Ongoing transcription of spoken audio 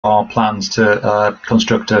our plans to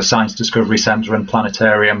construct a science discovery centre and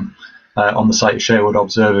planetarium on the site of Sherwood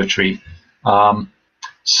Observatory.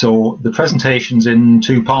 So the presentation's in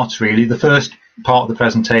two parts, really. The first part of the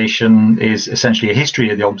presentation is essentially a history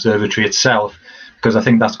of the observatory itself, because I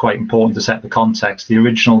think that's quite important to set the context. The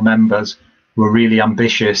original members were really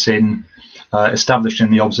ambitious in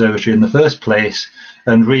establishing the observatory in the first place,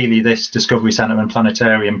 and really this Discovery Centre and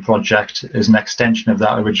Planetarium project is an extension of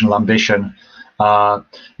that original ambition,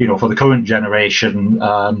 you know, for the current generation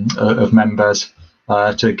of members,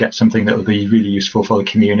 to get something that will be really useful for the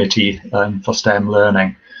community and for STEM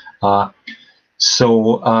learning. The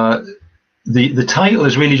title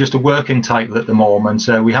is really just a working title at the moment.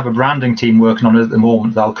 We have a branding team working on it at the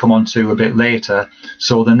moment that I'll come on to a bit later,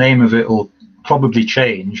 so the name of it will probably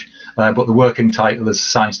change, but the working title is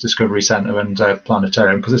Science Discovery Centre and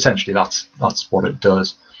Planetarium, because essentially that's what it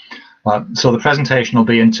does. So the presentation will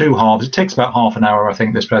be in two halves. It takes about half an hour, I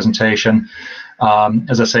think, this presentation.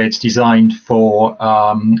 As I say, it's designed for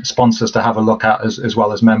sponsors to have a look at as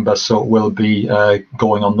well as members, so it will be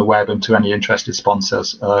going on the web and to any interested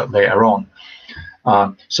sponsors later on.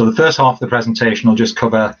 So the first half of the presentation will just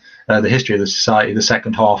cover the history of the Society. The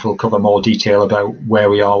second half will cover more detail about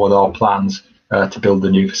where we are with our plans to build the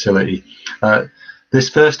new facility. This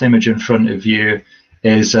first image in front of you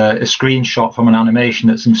is a screenshot from an animation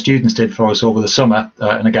that some students did for us over the summer,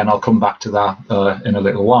 and again I'll come back to that in a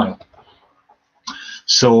little while.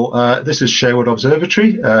 So this is Sherwood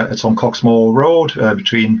Observatory. It's on Coxmore Road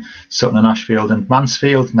between Sutton and Ashfield and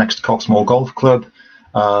Mansfield, next to Coxmore Golf Club.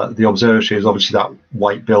 The observatory is obviously that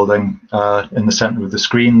white building in the centre of the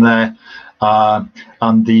screen there,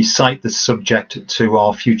 and the site that's subject to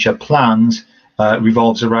our future plans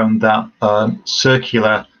revolves around that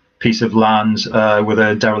circular piece of land with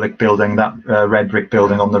a derelict building, that red brick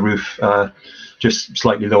building on the roof, just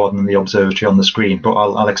slightly lower than the observatory on the screen. But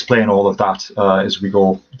I'll explain all of that as we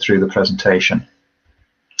go through the presentation.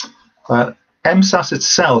 MSAS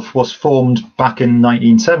itself was formed back in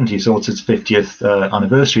 1970, so it's its 50th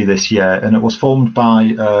anniversary this year, and it was formed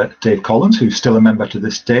by Dave Collins, who's still a member to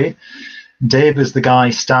this day. Dave is the guy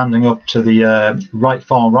standing up to the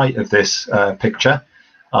far right of this picture.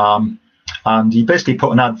 And he basically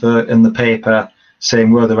put an advert in the paper saying,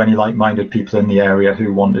 were there any like-minded people in the area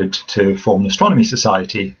who wanted to form an astronomy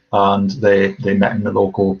society? And they met in the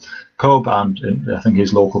local pub, and I think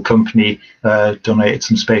his local company donated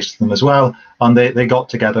some space to them as well. And they got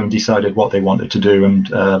together and decided what they wanted to do. And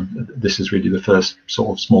this is really the first sort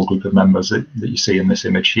of small group of members that you see in this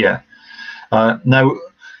image here. Now,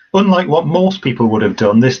 unlike what most people would have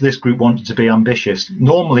done, this group wanted to be ambitious.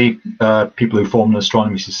 Normally, people who form an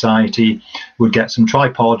astronomy society would get some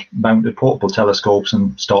tripod-mounted portable telescopes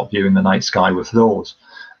and start viewing the night sky with those.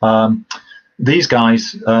 These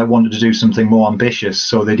guys wanted to do something more ambitious,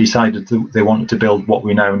 so they decided they wanted to build what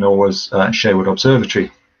we now know as Sherwood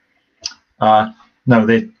Observatory. Now,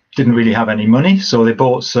 they didn't really have any money, so they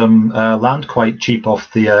bought some land quite cheap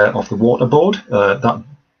off the water board.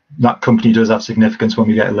 That company does have significance when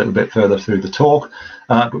we get a little bit further through the talk,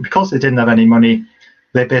 but because they didn't have any money,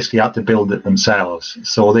 they basically had to build it themselves.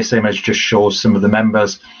 So this image just shows some of the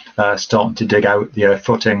members starting to dig out the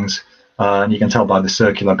footings, and you can tell by the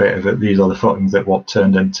circular bit of it, these are the footings that what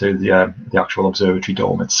turned into the actual observatory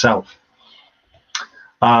dome itself.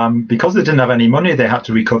 Because they didn't have any money, they had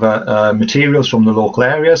to recover materials from the local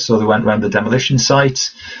area, so they went around the demolition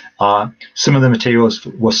sites. Some of the materials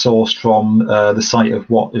were sourced from the site of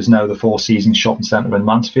what is now the Four Seasons Shopping Centre in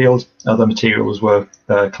Mansfield. Other materials were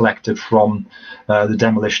collected from the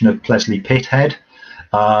demolition of Plesley Pithead.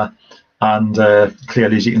 And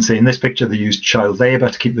clearly, as you can see in this picture, they used child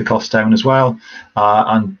labour to keep the cost down as well,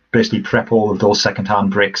 and basically prep all of those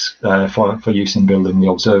second-hand bricks for use in building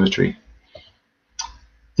the observatory.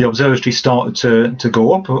 The observatory started to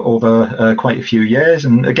go up over quite a few years,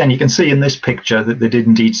 and again you can see in this picture that they did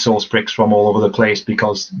indeed source bricks from all over the place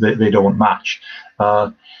because they don't match.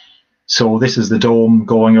 So this is the dome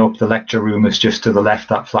going up. The lecture room is just to the left,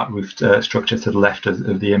 that flat roofed structure to the left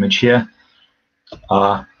of the image here.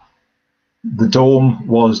 The dome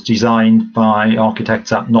was designed by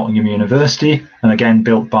architects at Nottingham University, and again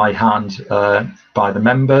built by hand by the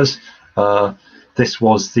members. This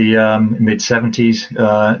was the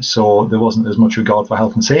mid-70s, so there wasn't as much regard for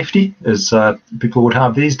health and safety as people would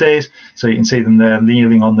have these days. So you can see them there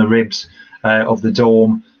kneeling on the ribs of the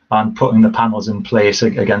dome and putting the panels in place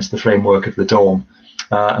against the framework of the dome.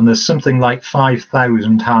 And there's something like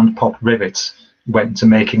 5,000 hand-popped rivets went into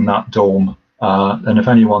making that dome. And if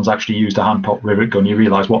anyone's actually used a hand-popped rivet gun, you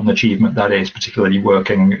realise what an achievement that is, particularly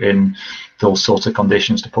working in those sorts of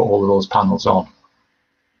conditions to put all of those panels on.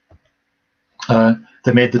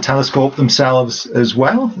 They made the telescope themselves as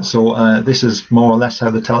well. So this is more or less how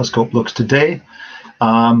the telescope looks today.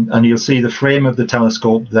 And you'll see the frame of the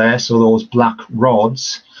telescope there. So those black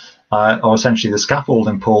rods are essentially the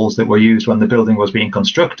scaffolding poles that were used when the building was being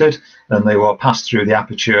constructed, and they were passed through the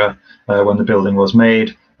aperture when the building was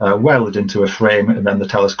made, welded into a frame, and then the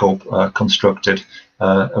telescope constructed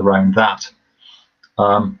around that.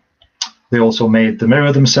 They also made the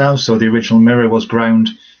mirror themselves. So the original mirror was ground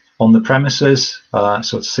on the premises,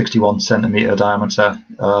 so it's 61 centimetre diameter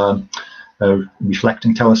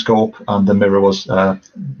reflecting telescope, and the mirror was, like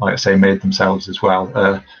I say, made themselves as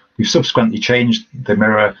well. We've subsequently changed the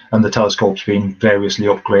mirror, and the telescope's been variously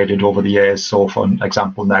upgraded over the years. So, for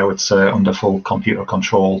example, now it's under full computer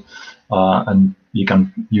control, and you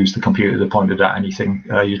can use the computer to point it at anything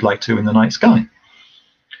you'd like to in the night sky.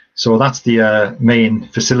 So that's the main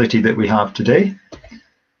facility that we have today.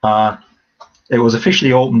 It was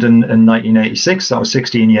officially opened in 1986. That was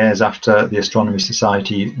 16 years after the Astronomy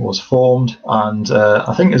Society was formed, and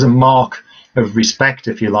I think as a mark of respect,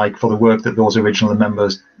 if you like, for the work that those original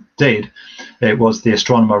members did, it was the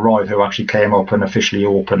Astronomer Royal who actually came up and officially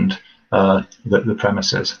opened the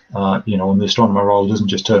premises. You know, and the Astronomer Royal doesn't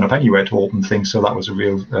just turn up anywhere to open things, so that was a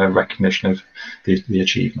real recognition of the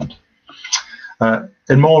achievement.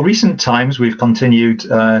 In more recent times, we've continued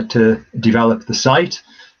to develop the site.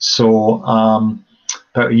 So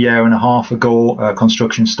about a year and a half ago,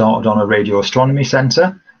 construction started on a radio astronomy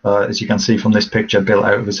centre, as you can see from this picture, built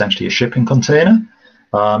out of essentially a shipping container.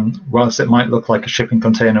 Whilst it might look like a shipping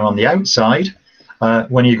container on the outside,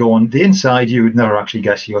 when you go on the inside, you would never actually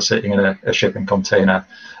guess you're sitting in a shipping container.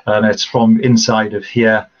 And it's from inside of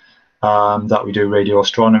here that we do radio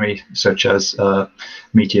astronomy, such as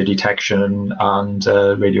meteor detection and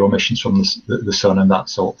radio emissions from the sun and that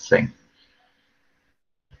sort of thing.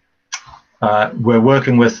 We're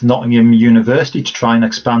working with Nottingham University to try and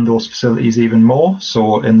expand those facilities even more.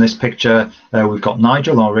 So in this picture, we've got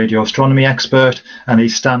Nigel, our radio astronomy expert, and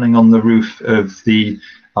he's standing on the roof of the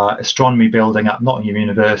astronomy building at Nottingham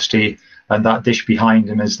University, and that dish behind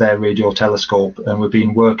him is their radio telescope. And we've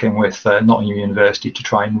been working with Nottingham University to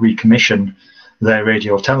try and recommission their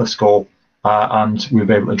radio telescope, and we'll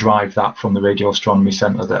be able to drive that from the Radio Astronomy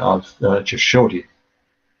Centre that I've just showed you.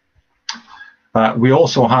 We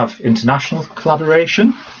also have international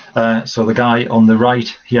collaboration. So the guy on the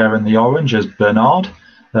right here in the orange is Bernard,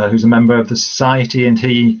 who's a member of the society, and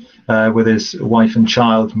he, with his wife and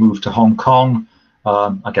child, moved to Hong Kong,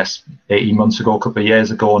 I guess 18 months ago, a couple of years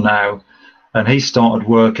ago now. And he started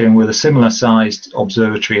working with a similar sized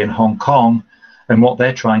observatory in Hong Kong. And what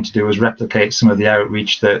they're trying to do is replicate some of the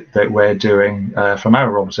outreach that we're doing from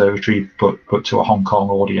our observatory, but to a Hong Kong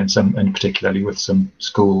audience, and particularly with some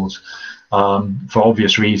schools. For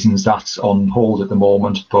obvious reasons, that's on hold at the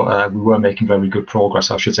moment, but we were making very good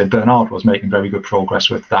progress. I should say Bernard was making very good progress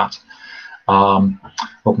with that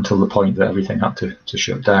up until the point that everything had to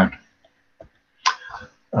shut down.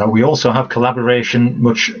 We also have collaboration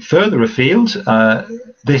much further afield.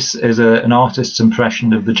 This is an artist's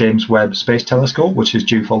impression of the James Webb Space Telescope, which is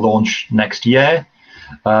due for launch next year.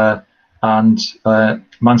 And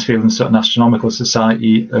Mansfield and Sutton Astronomical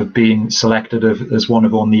Society have been selected as one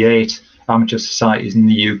of only 8 amateur societies in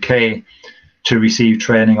the UK to receive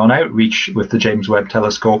training on outreach with the James Webb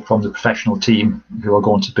Telescope from the professional team who are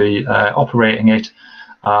going to be operating it.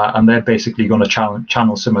 And they're basically going to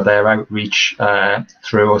channel some of their outreach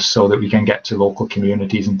through us so that we can get to local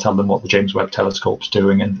communities and tell them what the James Webb Telescope's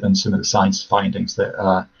doing and some of the science findings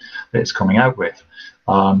that it's coming out with.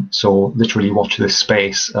 So literally watch this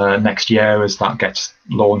space next year as that gets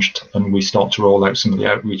launched and we start to roll out some of the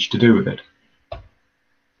outreach to do with it.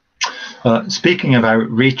 Speaking of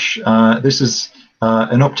outreach, this is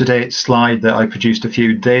an up-to-date slide that I produced a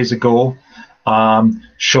few days ago,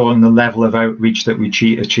 showing the level of outreach that we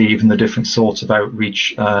achieve and the different sorts of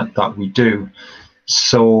outreach that we do.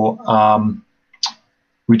 So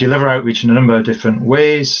we deliver outreach in a number of different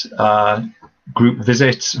ways. Group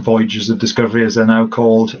visits, voyages of discovery as they're now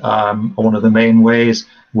called, are one of the main ways,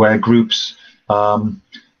 where groups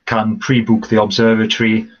can pre-book the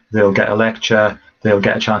observatory. They'll get a lecture, they'll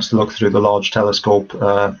get a chance to look through the large telescope,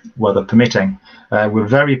 weather permitting. We're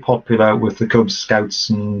very popular with the Cubs,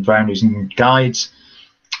 Scouts and Brownies and Guides,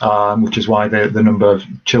 which is why the number of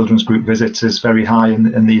children's group visits is very high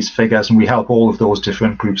in these figures, and we help all of those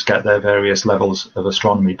different groups get their various levels of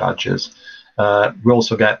astronomy badges. We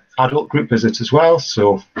also get adult group visits as well,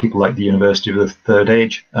 so people like the University of the Third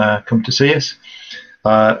Age come to see us.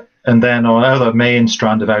 And then our other main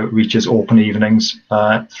strand of outreach is open evenings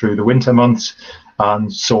through the winter months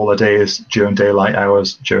and solar days during daylight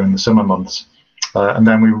hours during the summer months. And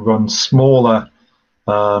then we run smaller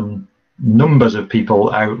numbers of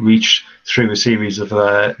people outreach through a series of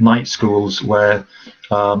night schools where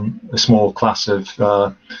a small class of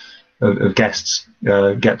guests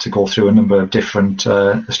get to go through a number of different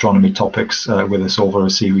astronomy topics with us over a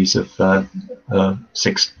series of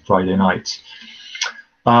 6 Friday nights.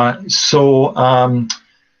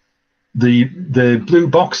 The blue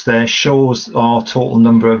box there shows our total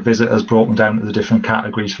number of visitors broken down to the different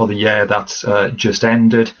categories for the year that's just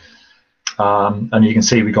ended. And you can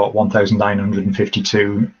see we got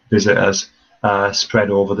 1,952 visitors spread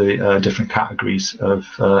over the different categories of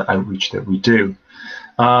outreach that we do.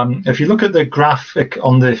 If you look at the graphic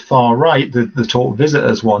on the far right, the total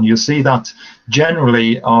visitors one, you'll see that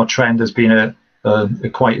generally our trend has been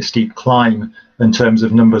quite a steep climb in terms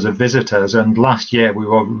of numbers of visitors, and last year we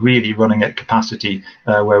were really running at capacity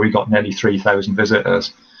where we got nearly 3,000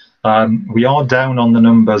 visitors. We are down on the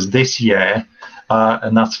numbers this year,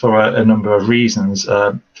 and that's for a number of reasons.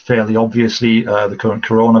 Fairly obviously, the current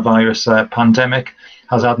coronavirus pandemic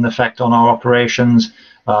has had an effect on our operations.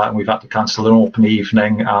 We've had to cancel an open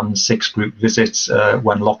evening and 6 group visits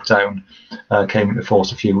when lockdown came into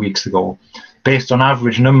force a few weeks ago. Based on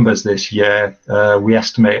average numbers this year, we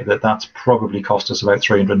estimate that that's probably cost us about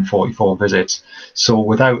 344 visits. So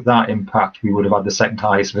without that impact, we would have had the second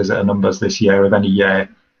highest visitor numbers this year of any year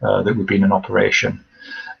that we've been in operation.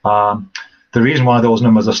 The reason why those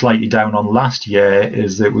numbers are slightly down on last year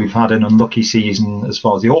is that we've had an unlucky season as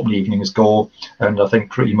far as the open evenings go, and I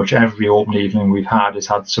think pretty much every open evening we've had has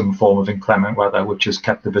had some form of inclement weather, which has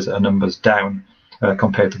kept the visitor numbers down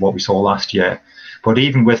compared to what we saw last year. But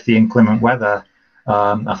even with the inclement weather,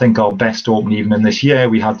 I think our best open evening this year,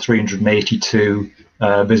 we had 382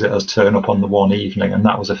 visitors turn up on the one evening, and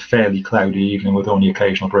that was a fairly cloudy evening with only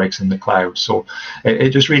occasional breaks in the clouds. So it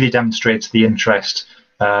just really demonstrates the interest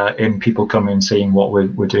in people coming and seeing what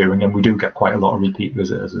we're doing, and we do get quite a lot of repeat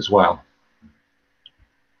visitors as well.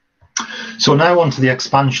 So now on to the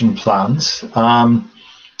expansion plans.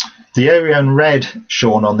 The area in red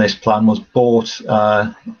shown on this plan was bought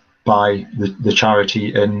by the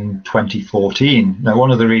charity in 2014. Now,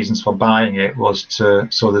 one of the reasons for buying it was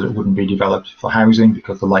so that it wouldn't be developed for housing,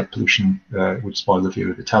 because the light pollution would spoil the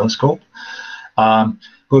view of the telescope. But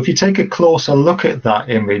if you take a closer look at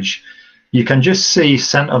that image, you can just see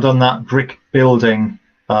centered on that brick building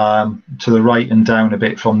to the right and down a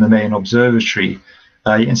bit from the main observatory,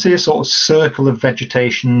 you can see a sort of circle of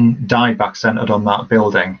vegetation dieback centered on that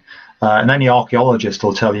building. And any archaeologist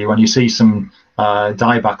will tell you when you see some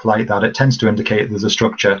dieback like that, it tends to indicate there's a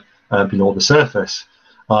structure below the surface.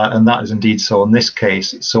 And that is indeed so in this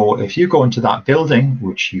case. So if you go into that building,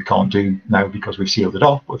 which you can't do now because we've sealed it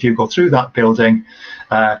off, but if you go through that building,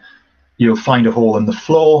 you'll find a hole in the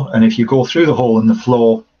floor, and if you go through the hole in the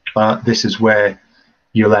floor, this is where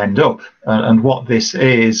you'll end up. And what this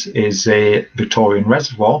is a Victorian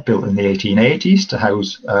reservoir built in the 1880s to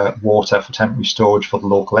house water for temporary storage for the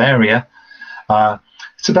local area.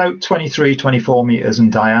 It's about 23-24 meters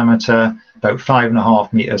in diameter, about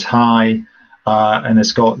 5.5 meters high, and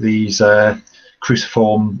it's got these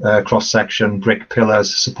cruciform cross-section brick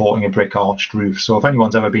pillars supporting a brick arched roof. So if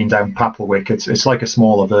anyone's ever been down Papplewick, it's like a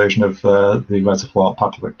smaller version of the reservoir at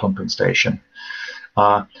Papplewick pumping station.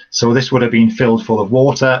 So this would have been filled full of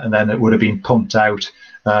water, and then it would have been pumped out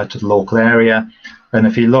to the local area. And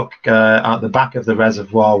if you look at the back of the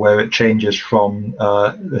reservoir where it changes from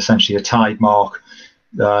essentially a tide mark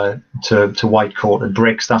to white coated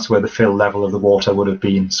bricks, that's where the fill level of the water would have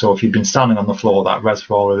been. So if you'd been standing on the floor of that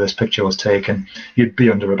reservoir where this picture was taken, you'd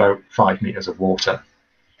be under about 5 meters of water.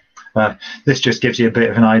 This just gives you a bit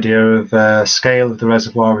of an idea of scale of the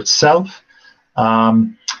reservoir itself.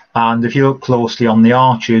 And if you look closely on the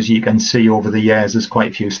arches, you can see over the years there's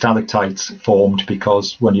quite a few stalactites formed,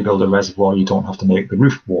 because when you build a reservoir you don't have to make the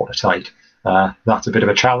roof watertight. That's a bit of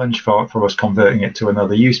a challenge for us converting it to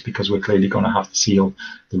another use, because we're clearly going to have to seal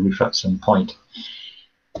the roof at some point.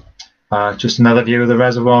 Just another view of the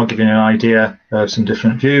reservoir, giving you an idea of some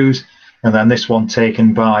different views. And then this one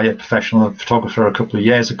taken by a professional photographer a couple of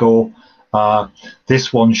years ago.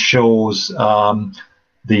 This one shows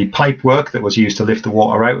the pipe work that was used to lift the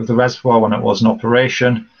water out of the reservoir when it was in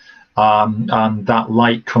operation. And that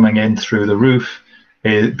light coming in through the roof,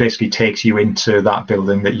 it basically takes you into that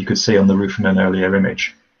building that you could see on the roof in an earlier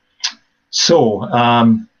image. So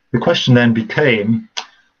the question then became,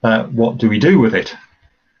 what do we do with it?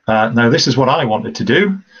 Now this is what I wanted to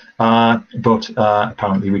do, but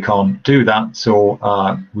apparently we can't do that.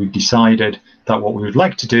 So we've decided that what we would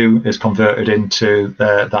like to do is convert it into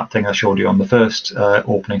that thing I showed you on the first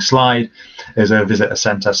opening slide, is a visitor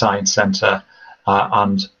centre, science centre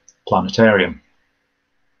and planetarium.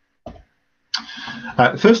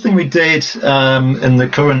 First thing we did in the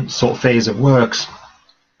current sort of phase of works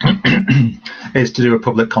is to do a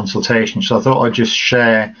public consultation. So I thought I'd just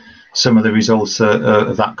share some of the results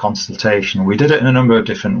of that consultation. We did it in a number of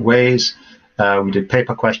different ways. We did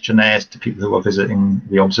paper questionnaires to people who were visiting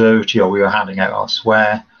the observatory or we were handing out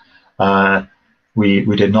elsewhere. We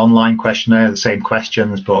did an online questionnaire, the same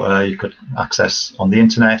questions, but you could access on the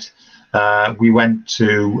internet. We went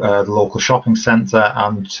to the local shopping centre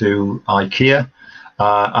and to IKEA.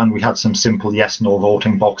 And we had some simple yes/no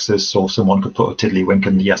voting boxes, so someone could put a tiddlywink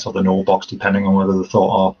in the yes or the no box, depending on whether they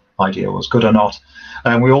thought our idea was good or not.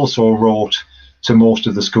 And we also wrote to most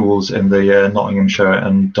of the schools in the Nottinghamshire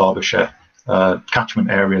and Derbyshire catchment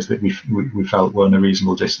areas that we felt were in a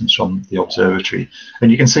reasonable distance from the observatory. And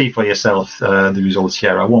you can see for yourself the results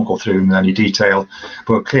here. I won't go through them in any detail,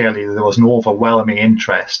 but clearly there was an overwhelming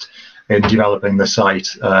interest in developing the site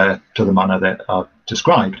to the manner that I've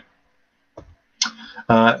described.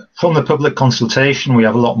 From the public consultation, we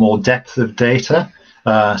have a lot more depth of data.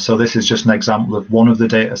 So this is just an example of one of the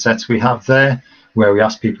data sets we have there, where we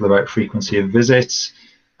asked people about frequency of visits.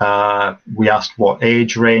 We asked what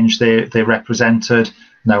age range they represented.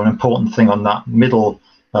 Now, an important thing on that middle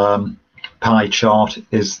pie chart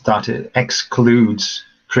is that it excludes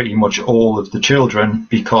pretty much all of the children,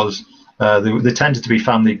 because there tended to be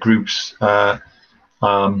family groups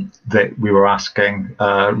that we were asking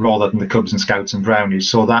rather than the Cubs and Scouts and Brownies.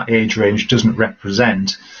 So that age range doesn't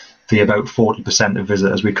represent the about 40% of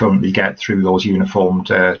visitors we currently get through those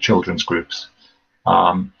uniformed children's groups.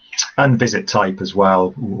 And visit type as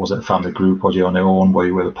well. Was it a family group? Was you on your own? Were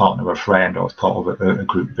you with a partner or a friend, or as part of a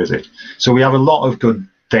group visit? So we have a lot of good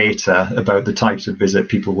data about the types of visit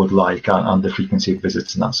people would like and the frequency of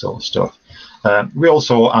visits and that sort of stuff. We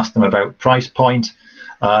also asked them about price point.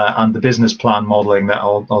 And the business plan modelling that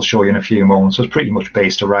I'll show you in a few moments was pretty much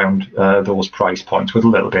based around those price points, with a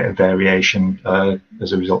little bit of variation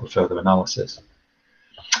as a result of further analysis.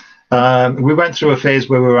 We went through a phase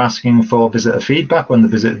where we were asking for visitor feedback when they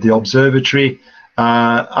visited the observatory,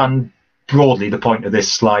 and broadly the point of this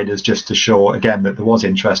slide is just to show again that there was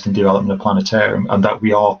interest in developing a planetarium and that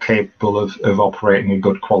we are capable of operating a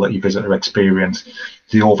good quality visitor experience.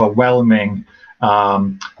 The overwhelming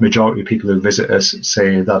majority of people who visit us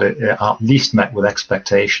say that it at least met with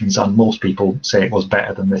expectations, and most people say it was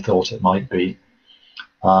better than they thought it might be.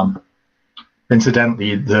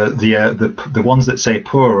 Incidentally, the ones that say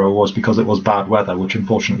poorer was because it was bad weather, which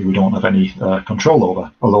unfortunately we don't have any control over.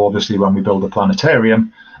 Although obviously when we build a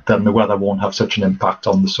planetarium, then the weather won't have such an impact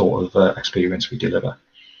on the sort of experience we deliver.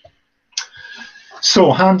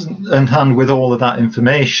 So hand in hand with all of that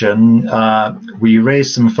information, we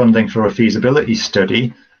raised some funding for a feasibility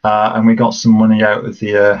study, and we got some money out of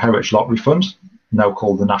the Heritage Lottery Fund, now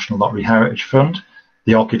called the National Lottery Heritage Fund,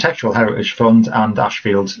 the Architectural Heritage Fund, and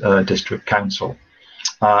Ashfield District Council.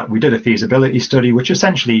 We did a feasibility study which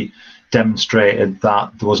essentially demonstrated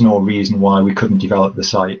that there was no reason why we couldn't develop the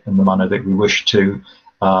site in the manner that we wished to.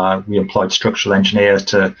 We employed structural engineers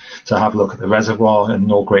to have a look at the reservoir, and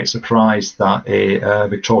no great surprise that a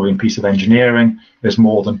Victorian piece of engineering is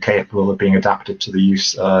more than capable of being adapted to the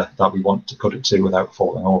use that we want to put it to without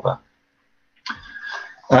falling over.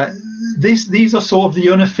 These are sort of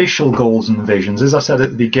the unofficial goals and visions. As I said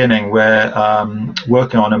at the beginning, we're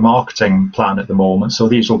working on a marketing plan at the moment, so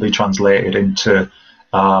these will be translated into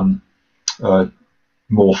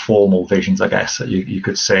more formal visions, I guess, that you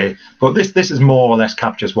could say. But this is more or less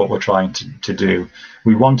captures what we're trying to do.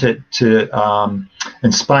 We want it to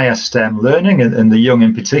inspire STEM learning, and the young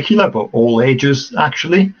in particular, but all ages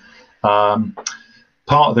actually.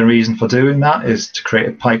 Part of the reason for doing that is to create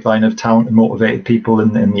a pipeline of talent and motivated people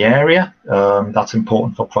in the area. That's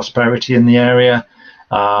important for prosperity in the area.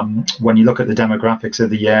 When you look at the demographics of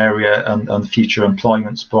the area and future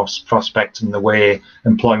employment prospects and the way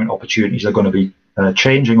employment opportunities are going to be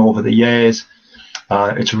changing over the years,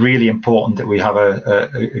 it's really important that we have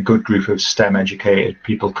a good group of STEM educated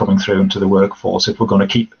people coming through into the workforce if we're going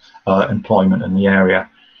to keep employment in the area.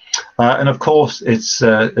 And of course, it's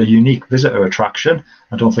a unique visitor attraction.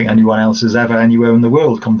 I don't think anyone else has ever anywhere in the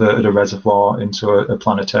world converted a reservoir into a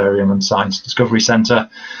planetarium and science discovery centre.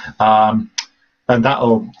 And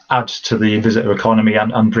that'll add to the visitor economy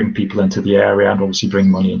and bring people into the area, and obviously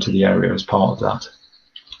bring money into the area as part of that.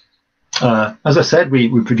 As I said, we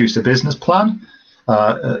produced a business plan,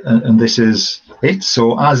 and this is it.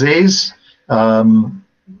 So as is,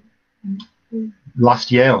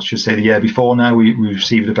 last year, or I should say the year before now, we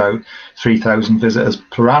received about 3,000 visitors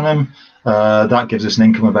per annum. That gives us an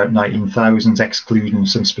income of about 19,000, excluding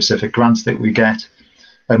some specific grants that we get.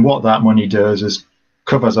 And what that money does is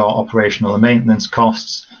covers our operational and maintenance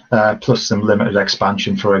costs, plus some limited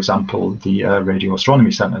expansion, for example, the Radio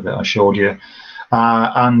Astronomy Centre that I showed you.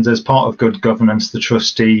 And as part of good governance, the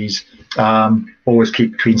trustees always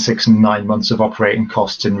keep between 6 and 9 months of operating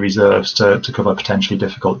costs in reserves to cover potentially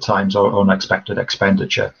difficult times or unexpected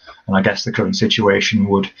expenditure. And I guess the current situation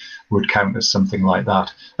would count as something like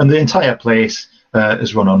that. And the entire place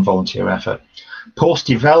is run on volunteer effort.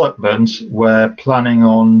 Post-development, we're planning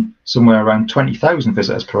on somewhere around 20,000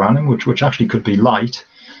 visitors per annum, which actually could be light.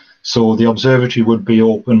 So the observatory would be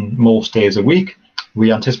open most days a week.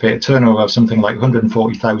 We anticipate a turnover of something like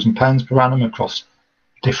 £140,000 per annum across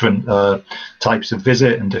different types of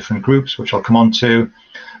visit and different groups, which I'll come on to.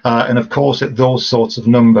 And of course, at those sorts of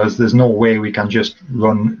numbers, there's no way we can just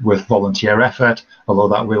run with volunteer effort, although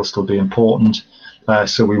that will still be important.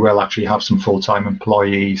 So we will actually have some full-time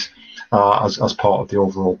employees as part of the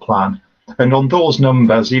overall plan. And on those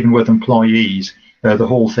numbers, even with employees, the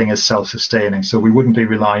whole thing is self-sustaining. So we wouldn't be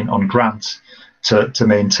relying on grants to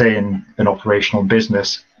maintain an operational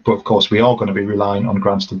business, but of course we are going to be relying on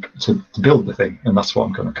grants to build the thing, and that's what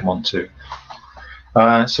I'm going to come on to.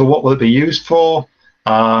 So what will it be used for?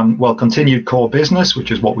 Well, continued core business,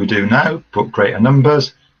 which is what we do now, but greater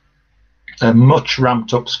numbers. A much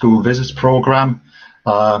ramped up school visits program.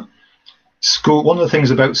 One of the things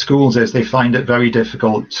about schools is they find it very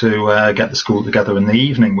difficult to get the school together in the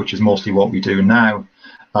evening, which is mostly what we do now.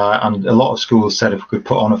 And a lot of schools said if we could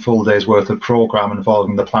put on a full day's worth of programme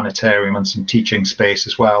involving the planetarium and some teaching space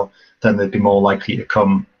as well, then they'd be more likely to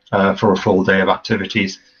come for a full day of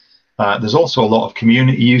activities. There's also a lot of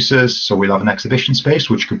community uses, so we'll have an exhibition space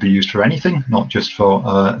which could be used for anything, not just for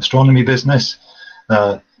astronomy business.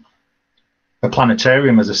 A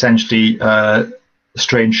planetarium is essentially a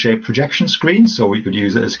strange-shaped projection screen, so we could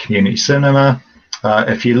use it as community cinema.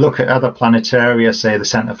 If you look at other planetaria, say the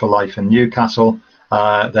Centre for Life in Newcastle,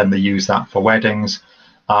 then they use that for weddings.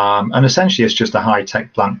 And essentially it's just a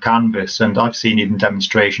high-tech blank canvas, and I've seen even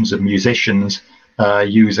demonstrations of musicians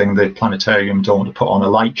using the planetarium dome to put on a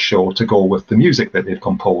light show to go with the music that they've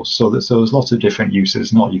composed. So there's lots of different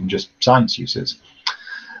uses, not even just science uses.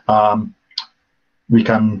 We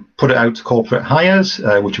can put it out to corporate hires,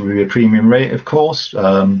 which will be a premium rate, of course.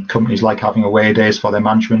 Companies like having away days for their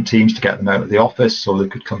management teams to get them out of the office, so they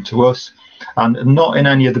could come to us. And not in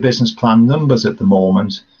any of the business plan numbers at the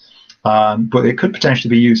moment, but it could potentially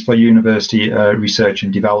be used for university research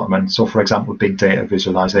and development. So, for example, big data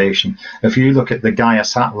visualization. If you look at the Gaia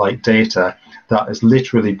satellite data, that is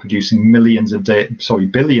literally producing billions of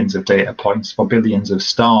data points for billions of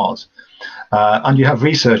stars. And you have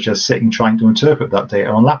researchers sitting trying to interpret that data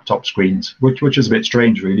on laptop screens, which is a bit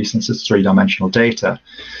strange, really, since it's three-dimensional data.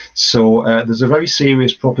 So there's a very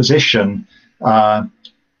serious proposition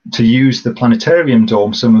to use the planetarium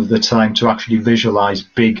dome some of the time to actually visualize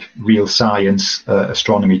big real science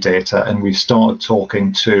astronomy data, and we've started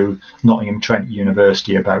talking to Nottingham Trent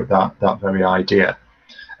University about that very idea.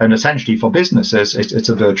 And essentially for businesses it's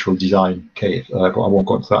a virtual design cave, but I won't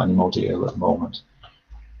go into that in more detail at the moment.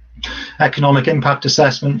 Economic impact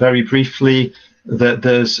assessment, very briefly, that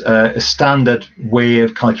there's a standard way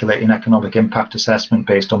of calculating economic impact assessment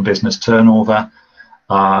based on business turnover.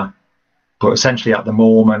 But essentially at the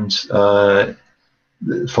moment,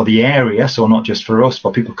 for the area, so not just for us,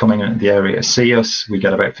 but people coming into the area to see us, we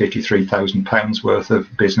get about £53,000 worth of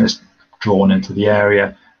business drawn into the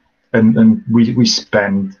area. And we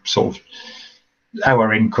spend sort of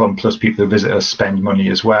our income plus people who visit us spend money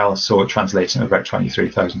as well. So it translates into about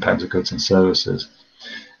 £23,000 of goods and services.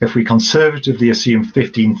 If we conservatively assume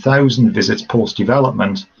 15,000 visits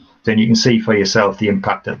post-development, then you can see for yourself the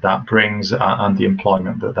impact that brings and the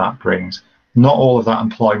employment that brings. Not all of that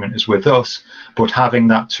employment is with us, but having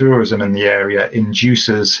that tourism in the area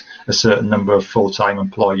induces a certain number of full-time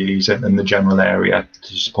employees in the general area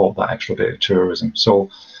to support that extra bit of tourism. So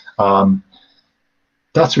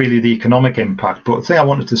that's really the economic impact. But the thing I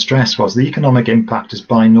wanted to stress was the economic impact is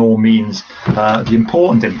by no means the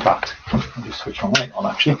important impact. I'll just switch my light on,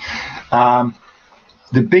 actually.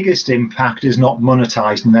 The biggest impact is not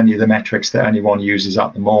monetized in any of the metrics that anyone uses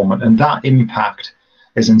at the moment. And that impact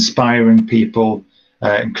is inspiring people,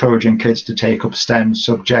 encouraging kids to take up STEM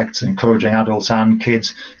subjects, encouraging adults and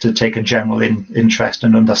kids to take a general interest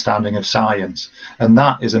and understanding of science. And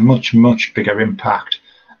that is a much, much bigger impact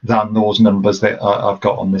than those numbers that I've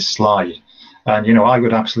got on this slide. And, you know, I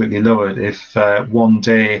would absolutely love it if one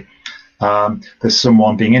day there's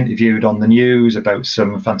someone being interviewed on the news about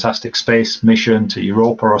some fantastic space mission to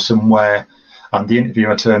Europa or somewhere, and the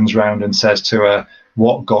interviewer turns around and says to her,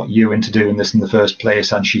 "What got you into doing this in the first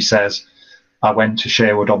place?" And she says, I went to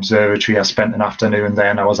Sherwood Observatory. I spent an afternoon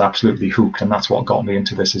there, and I was absolutely hooked, and that's what got me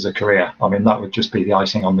into this as a career. I mean, that would just be the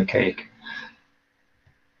icing on the cake.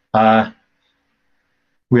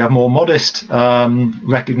 We have more modest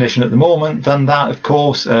recognition at the moment than that, of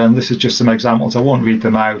course, and this is just some examples. I won't read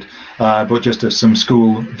them out, but just of some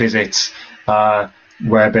school visits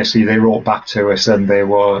where basically they wrote back to us and they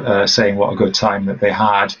were saying what a good time that they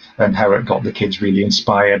had and how it got the kids really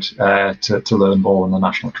inspired to learn more on the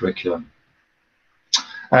national curriculum.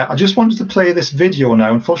 I just wanted to play this video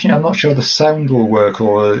now. Unfortunately, I'm not sure the sound will work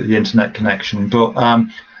or the internet connection, but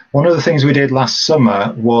one of the things we did last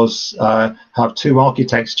summer was have 2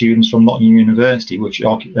 architect students from Nottingham University, which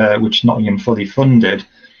Nottingham fully funded,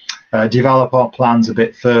 develop our plans a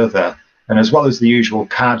bit further. And as well as the usual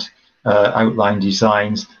CAD outline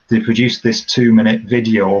designs, they produced this 2-minute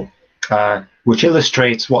video which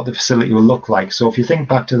illustrates what the facility will look like. So if you think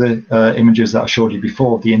back to the images that I showed you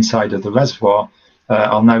before of the inside of the reservoir,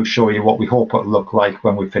 I'll now show you what we hope it will look like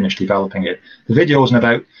when we finish developing it. The video is in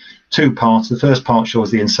about 2 parts. The first part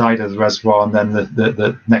shows the inside of the reservoir, and then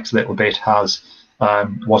the next little bit has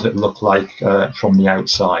what it looked like from the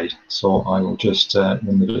outside. So I will just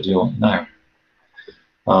run the video now.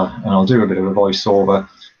 And I'll do a bit of a voiceover.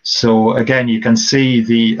 So again, you can see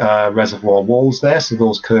the reservoir walls there. So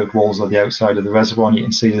those curved walls are the outside of the reservoir, and you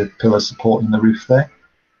can see the pillars supporting the roof there.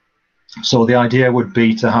 So the idea would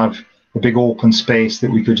be to have a big open space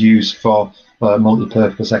that we could use for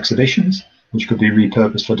multi-purpose exhibitions, which could be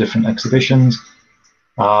repurposed for different exhibitions.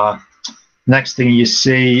 Next thing you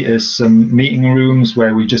see is some meeting rooms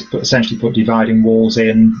where we just essentially put dividing walls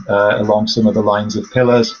in along some of the lines of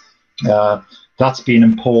pillars. That's been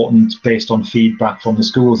important based on feedback from the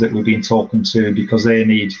schools that we've been talking to, because they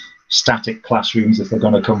need static classrooms if they're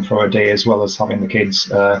going to come for a day, as well as having the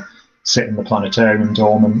kids sit in the Planetarium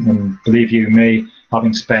dome. And believe you me,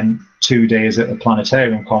 having spent 2 days at the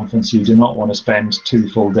Planetarium conference, you do not want to spend 2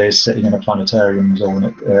 full days sitting in a Planetarium dome.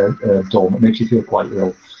 It makes you feel quite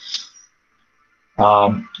ill.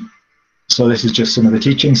 So this is just some of the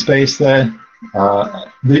teaching space there.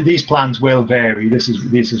 These plans will vary. This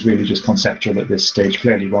is really just conceptual at this stage.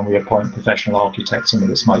 Clearly, when we appoint professional architects, some of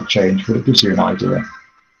this might change, but it gives you an idea.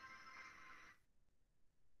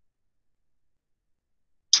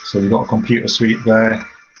 So you've got a computer suite there.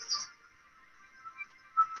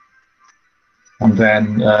 And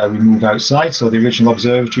then we move outside, so the original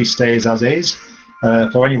observatory stays as is.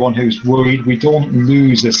 For anyone who's worried, we don't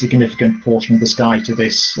lose a significant portion of the sky to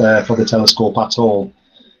this for the telescope at all.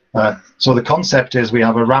 So the concept is we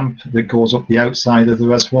have a ramp that goes up the outside of the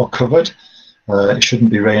reservoir covered. It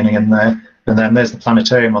shouldn't be raining in there. And then there's the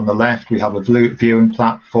Planetarium on the left. We have a viewing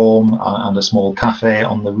platform and a small cafe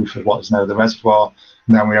on the roof of what is now the reservoir.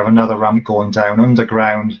 And then we have another ramp going down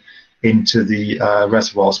underground into the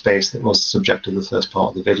reservoir space that was subject to the first part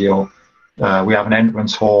of the video. We have an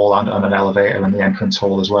entrance hall and an elevator in the entrance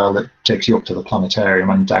hall as well that takes you up to the Planetarium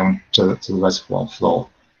and down to the reservoir floor.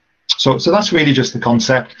 So that's really just the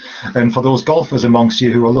concept. And for those golfers amongst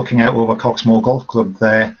you who are looking out over Coxmoor Golf Club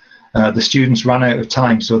there, the students ran out of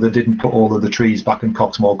time, so they didn't put all of the trees back in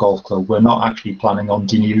Coxmoor Golf Club. We're not actually planning on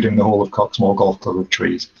denuding the whole of Coxmoor Golf Club of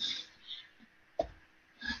trees.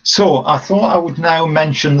 So I thought I would now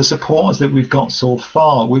mention the supporters that we've got so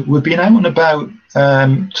far. We've been out and about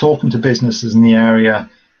talking to businesses in the area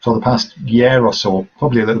for the past year or so,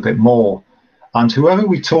 probably a little bit more. And whoever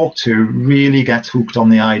we talk to really gets hooked on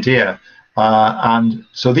the idea. And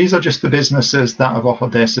so these are just the businesses that have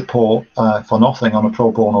offered their support for nothing on a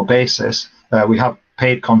pro bono basis. We have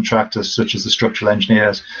paid contractors such as the structural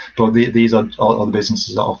engineers, but these are all the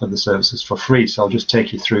businesses that offer the services for free. So I'll just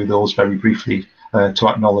take you through those very briefly to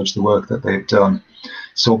acknowledge the work that they've done.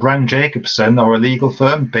 So Brown Jacobson are a legal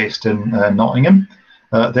firm based in Nottingham.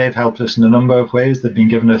 They've helped us in a number of ways. They've been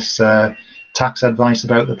giving us tax advice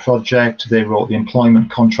about the project. They wrote the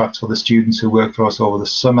employment contracts for the students who work for us over the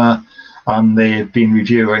summer, and they've been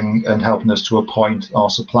reviewing and helping us to appoint our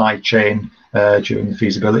supply chain during the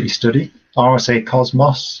feasibility study. RSA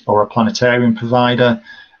Cosmos are a planetarium provider,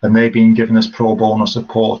 and they've been giving us pro bono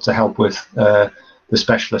support to help with the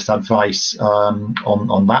specialist advice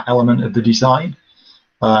on that element of the design.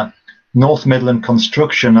 North Midland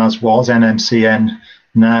Construction, as was NMCN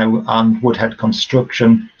now, and Woodhead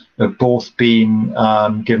Construction have both been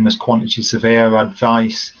giving us quantity surveyor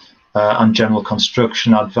advice and general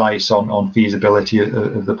construction advice on feasibility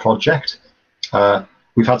of the project.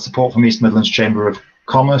 We've had support from East Midlands Chamber of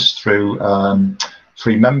Commerce through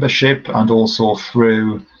free membership, and also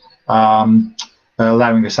through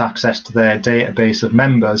allowing us access to their database of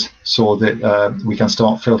members, so that we can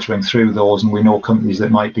start filtering through those, and we know companies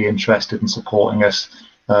that might be interested in supporting us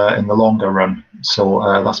in the longer run. So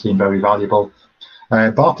that's been very valuable.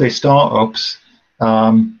 Barclay Startups,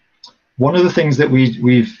 one of the things that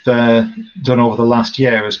we've done over the last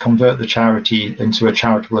year is convert the charity into a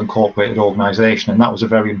charitable incorporated organisation, and that was a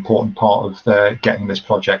very important part of getting this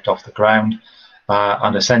project off the ground.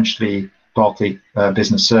 And essentially, Barclay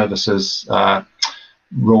Business Services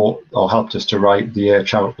wrote or helped us to write the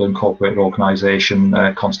charitable incorporated organisation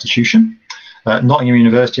constitution. Nottingham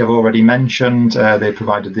University I've already mentioned. They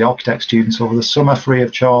provided the architect students over the summer free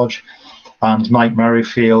of charge. And Mike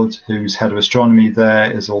Merrifield, who's head of astronomy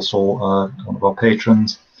there, is also one of our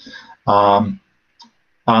patrons. And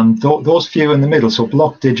those few in the middle, so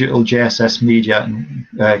Block Digital, JSS Media, and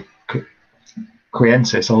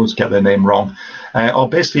Quiensis, I always get their name wrong, are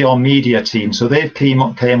basically our media team. So they came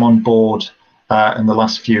on board in the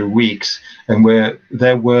last few weeks, and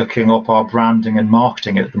they're working up our branding and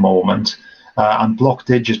marketing at the moment. And Block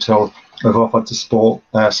Digital have offered to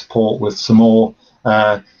support with some more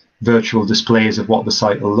virtual displays of what the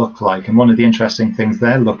site will look like. And one of the interesting things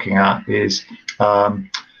they're looking at is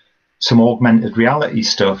some augmented reality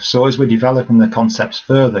stuff. So as we're developing the concepts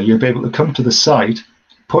further, you'll be able to come to the site,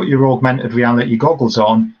 put your augmented reality goggles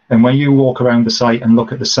on, and when you walk around the site and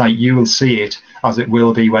look at the site, you will see it as it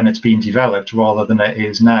will be when it's being developed rather than it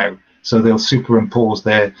is now. So they'll superimpose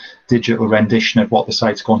their digital rendition of what the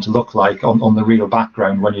site's going to look like on the real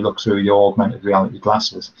background when you look through your augmented reality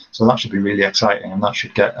glasses. So that should be really exciting, and that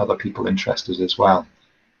should get other people interested as well.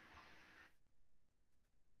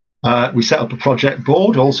 We set up a project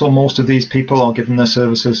board. Also, most of these people are giving their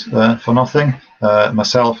services for nothing.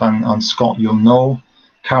 Myself and Scott, you'll know.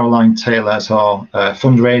 Caroline Taylor is our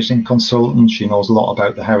fundraising consultant. She knows a lot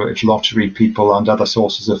about the Heritage Lottery people and other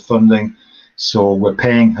sources of funding. So we're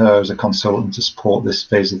paying her as a consultant to support this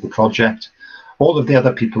phase of the project. All of the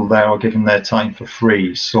other people there are giving their time for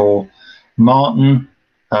free. So Martin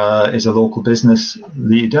is a local business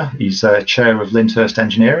leader. He's chair of Lyndhurst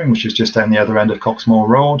Engineering, which is just down the other end of Coxmore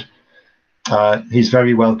Road. He's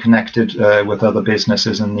very well connected with other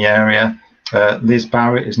businesses in the area. Liz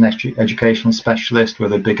Barrett is an educational specialist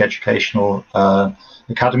with a big educational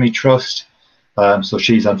academy trust. So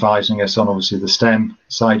she's advising us on obviously the STEM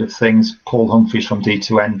side of things. Paul Humphreys from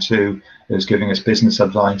D2N2 is giving us business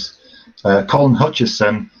advice. Colin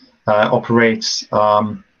Hutchison operates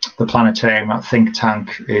the Planetarium at Think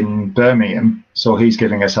Tank in Birmingham. So he's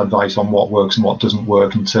giving us advice on what works and what doesn't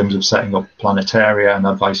work in terms of setting up planetaria and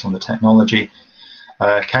advice on the technology.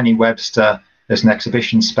 Kenny Webster is an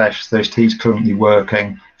exhibition specialist. He's currently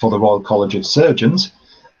working for the Royal College of Surgeons.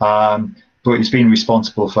 But he's been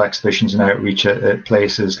responsible for exhibitions and outreach at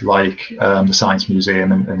places like the Science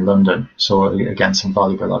Museum in London. So again, some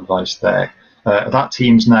valuable advice there. That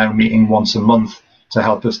team's now meeting once a month to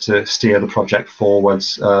help us to steer the project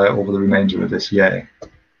forwards over the remainder of this year.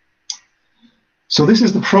 So this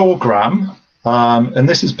is the programme, and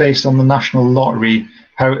this is based on the National Lottery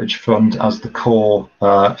Heritage Fund as the core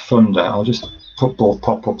funder. I'll just put both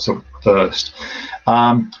pop-ups up first.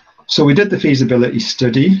 So we did the feasibility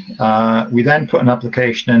study. We then put an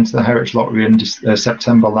application into the Heritage Lottery in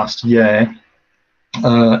September last year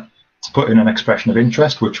to put in an expression of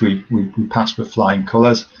interest, which we passed with flying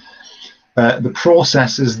colours. The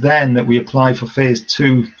process is then that we apply for phase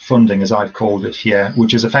 2 funding, as I've called it here,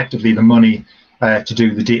 which is effectively the money to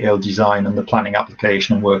do the detailed design and the planning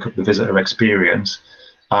application and work up the visitor experience.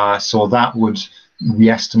 So that would, we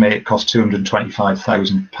estimate, cost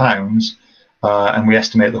 £225,000. And we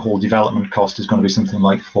estimate the whole development cost is going to be something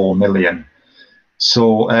like 4 million.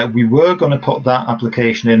 So we were going to put that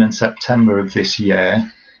application in September of this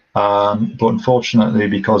year, but unfortunately,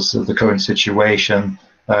 because of the current situation,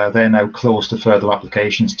 they're now closed to further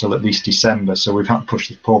applications till at least December. So we've had to push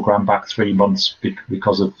the programme back 3 months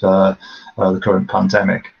because of the current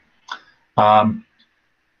pandemic.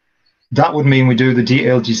 That would mean we do the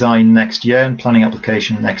detailed design next year and planning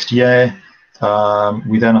application next year.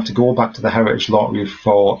 We then have to go back to the Heritage Lottery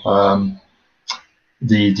for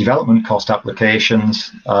the development cost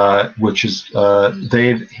applications, which is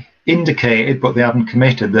they've indicated, but they haven't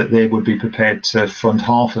committed, that they would be prepared to fund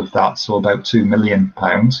half of that, so about £2 million.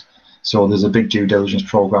 So there's a big due diligence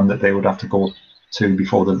programme that they would have to go to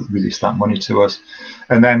before they release that money to us.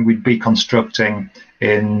 And then we'd be constructing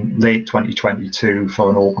in late 2022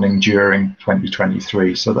 for an opening during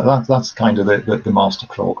 2023. So that's kind of the master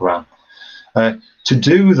programme. To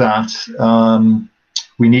do that,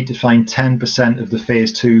 we need to find 10% of the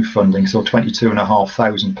phase 2 funding, so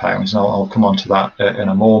 £22,500, and I'll come on to that in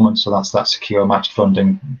a moment. So that's that secure matched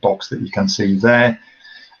funding box that you can see there.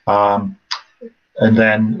 And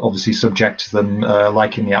then obviously subject to them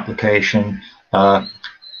liking the application,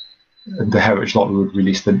 the Heritage Lottery would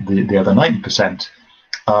release the other 90%.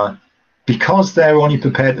 Because they're only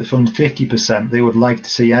prepared to fund 50%, they would like to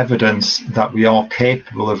see evidence that we are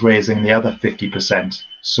capable of raising the other 50%.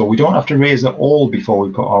 So we don't have to raise it all before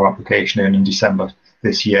we put our application in December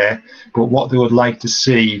this year, but what they would like to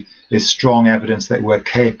see is strong evidence that we're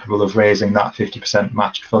capable of raising that 50%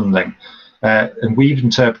 matched funding. And we've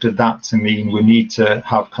interpreted that to mean we need to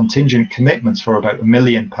have contingent commitments for about £1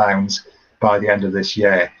 million by the end of this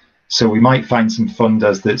year. So we might find some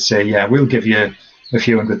funders that say, yeah, we'll give you a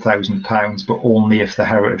few £100,000, but only if the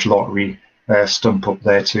Heritage Lottery stump up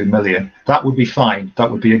their 2 million. That would be fine. That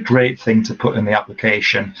would be a great thing to put in the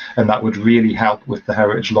application, and that would really help with the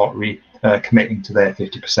Heritage Lottery committing to their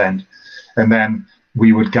 50%. And then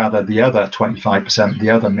we would gather the other 25%, the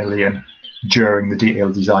other million, during the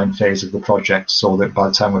detailed design phase of the project, so that by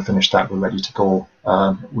the time we're finished that, we're ready to go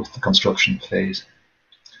with the construction phase.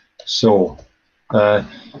 So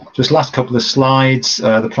just last couple of slides.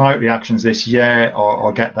 The priority actions this year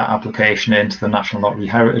are get that application into the National Lottery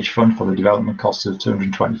Heritage Fund for the development cost of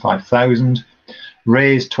 225,000,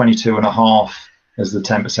 raise 22.5 as the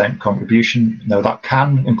 10% contribution. Now that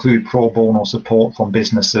can include pro bono support from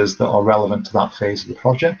businesses that are relevant to that phase of the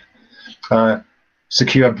project.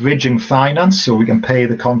 Secure bridging finance so we can pay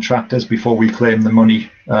the contractors before we claim the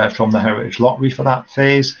money from the Heritage Lottery for that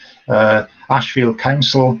phase. Ashfield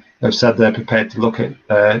Council have said they're prepared to look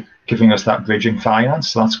at giving us that bridging finance,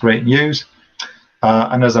 so that's great news.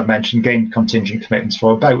 And as I mentioned, gain contingent commitments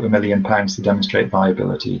for about £1 million to demonstrate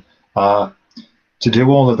viability. To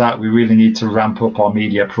do all of that, we really need to ramp up our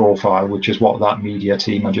media profile, which is what that media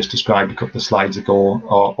team I just described a couple of slides ago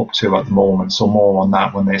are up to at the moment. So more on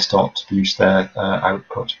that when they start to produce their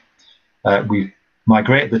output. We've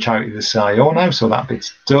migrated the charity to the CIO now, so that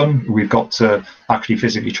bit's done. We've got to actually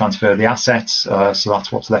physically transfer the assets, so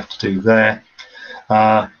that's what's left to do there.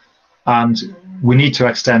 And we need to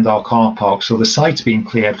extend our car park. So the site's been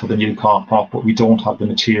cleared for the new car park, but we don't have the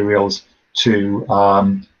materials to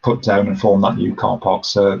put down and form that new car park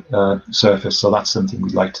surface. So that's something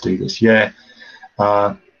we'd like to do this year.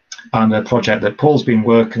 And a project that Paul's been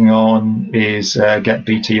working on is get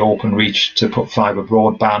BT Openreach to put fibre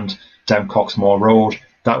broadband down Coxmore Road.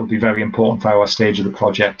 That would be very important for our stage of the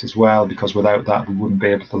project as well, because without that we wouldn't be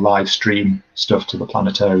able to live stream stuff to the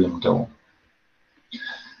Planetarium door.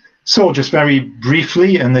 So just very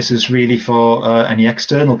briefly, and this is really for any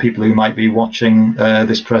external people who might be watching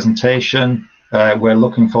this presentation, we're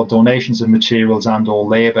looking for donations of materials and or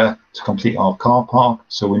labour to complete our car park.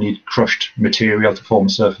 So we need crushed material to form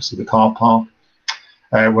the surface of the car park.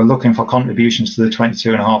 We're looking for contributions to the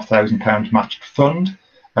 £22,500 matched fund.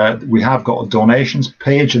 We have got a donations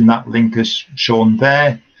page, and that link is shown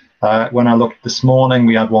there. When I looked this morning,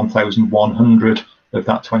 we had 1,100 of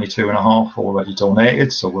that 22.5 already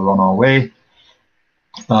donated, so we're on our way.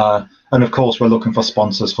 And of course, we're looking for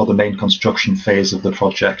sponsors for the main construction phase of the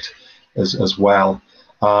project as well.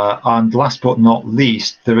 And last but not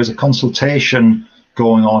least, there is a consultation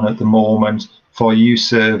going on at the moment for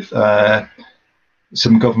use of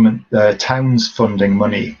some government towns funding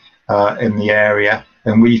money in the area.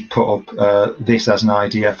 And we've put up this as an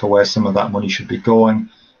idea for where some of that money should be going.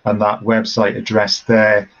 And that website address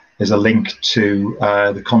there is a link to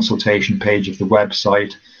the consultation page of the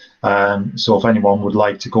website. So if anyone would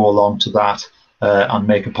like to go along to that and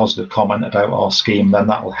make a positive comment about our scheme, then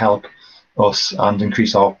that will help us and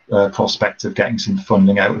increase our prospect of getting some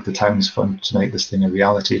funding out of the Towns Fund to make this thing a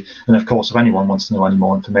reality. And of course, if anyone wants to know any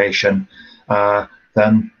more information,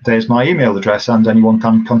 then there's my email address, and anyone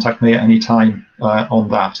can contact me at any time on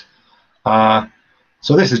that.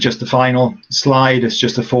 So this is just the final slide. It's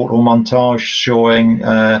just a photo montage showing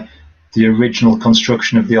the original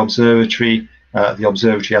construction of the observatory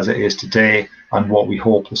as it is today, and what we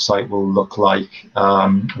hope the site will look like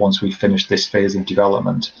once we've finished this phase of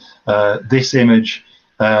development. This image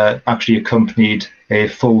actually accompanied a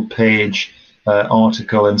full-page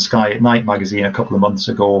article in Sky at Night magazine a couple of months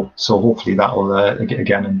ago, so hopefully that will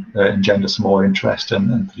again engender some more interest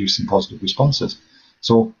and produce some positive responses.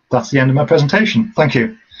 So that's the end of my presentation. Thank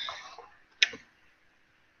you.